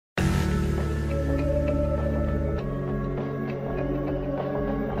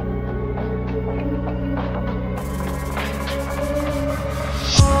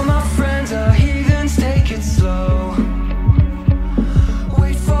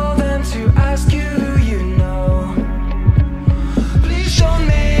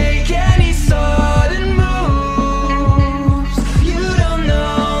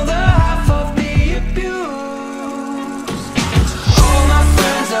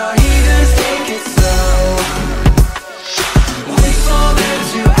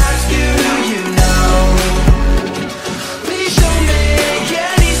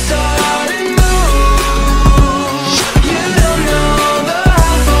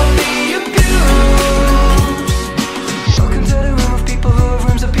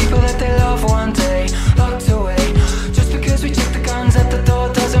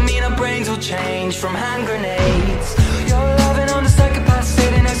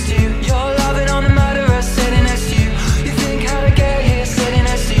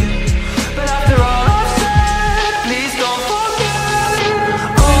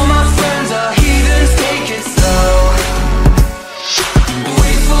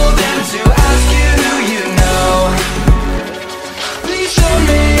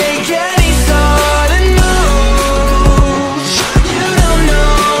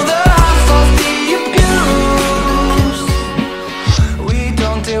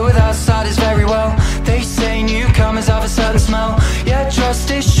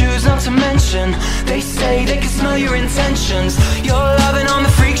attention. They say they can smell your intentions. You're loving on the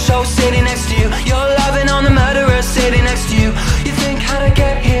freak show sitting next to you. You're loving on the murderer sitting next to you. You think how to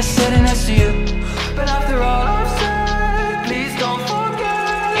get here sitting next to you. But after all I've said, please don't forget.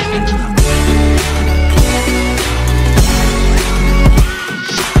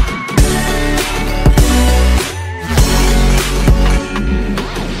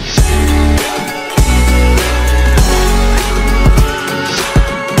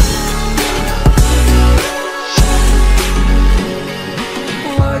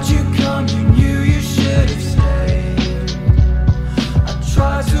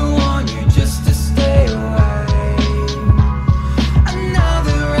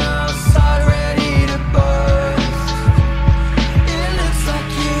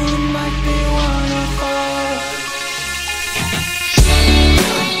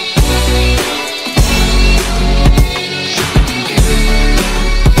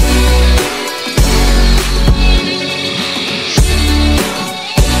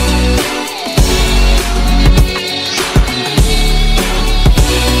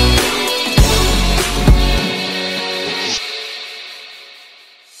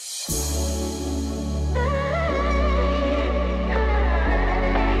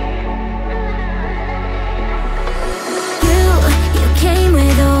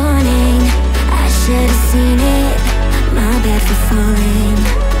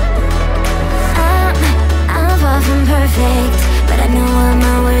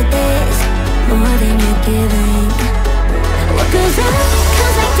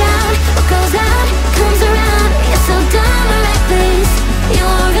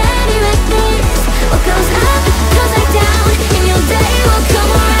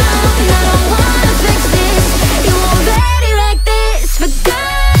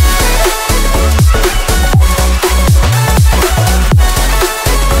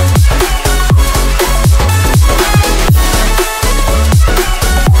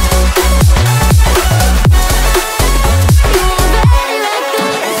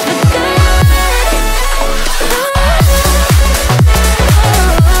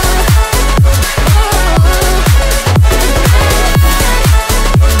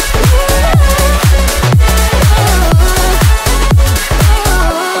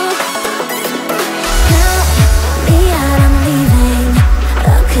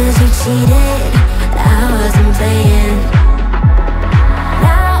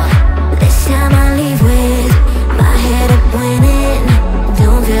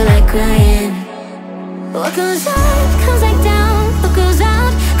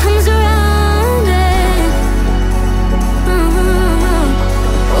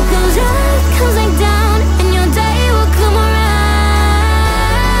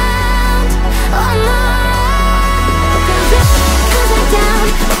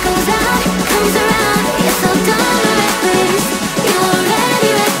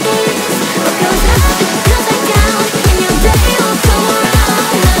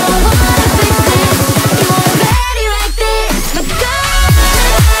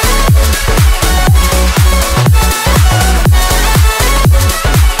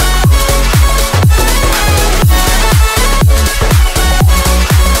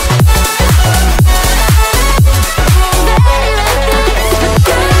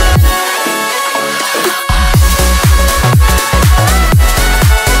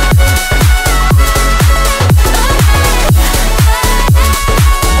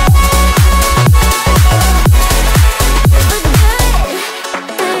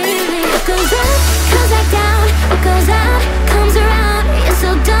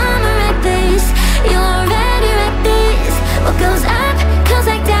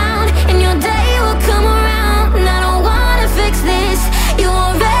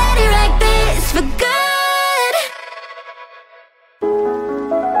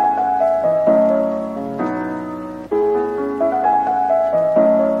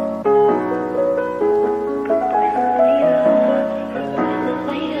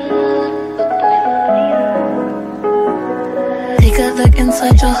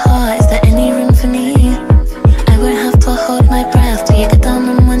 inside your heart, is there any room for me? I won't have to hold my breath till you get down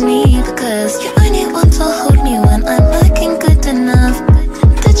on one knee, because you only want to hold me when I'm looking good enough.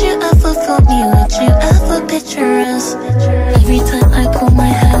 Did you ever fool me? Would you ever picture us? Every time I pull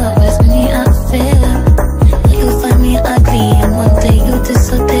my hair out, there's me out of fear. You'll find me ugly and one day you'll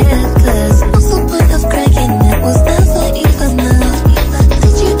disappear, cause what's the point of crying? It was never even enough.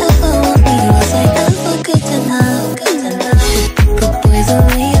 Did you ever want me? Was I ever good enough? Good enough. Good boys are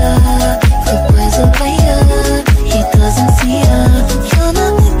later.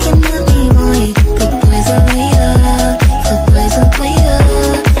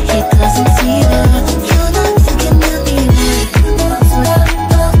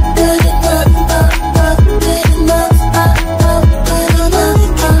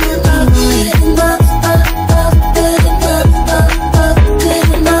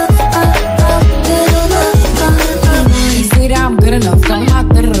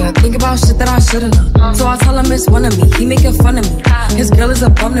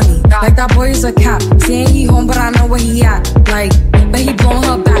 suddenly, like that boy is a cap. Saying he home, but I know where he at. Like, but he blowing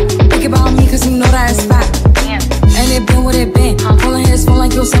her back. Think about me, cause he know that it's fact. And it been what it been. Calling his phone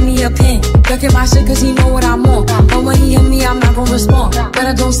like, yo, send me a pin. Ducking my shit cause he know what I'm on. But when he hit me, I'm not gonna respond. But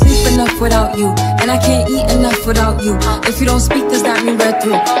I don't sleep enough without you, and I can't eat enough without you. If you don't speak, does that mean we're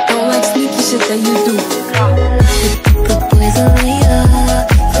through? Don't like sneaky shit that you do. The boy's a liar,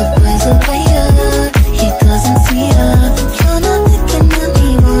 the boy's a liar. He doesn't see her. You're not looking at me,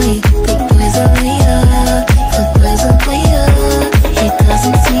 boy. The boy's a liar, the boy's a liar. He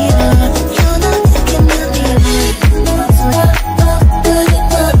doesn't see her. You're not looking at me, boy. Good enough, good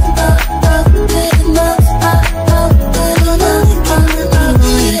enough, good enough. Good enough, good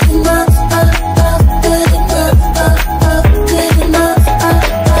enough, good enough,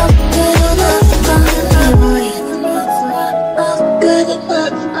 good enough,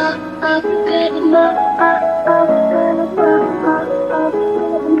 good enough.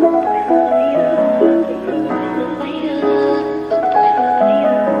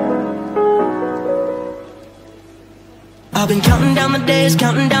 I've been counting down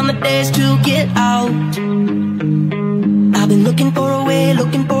the days to get out. I've been looking for a way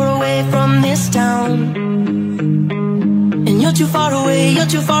from this town. And you're too far away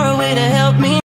to help me.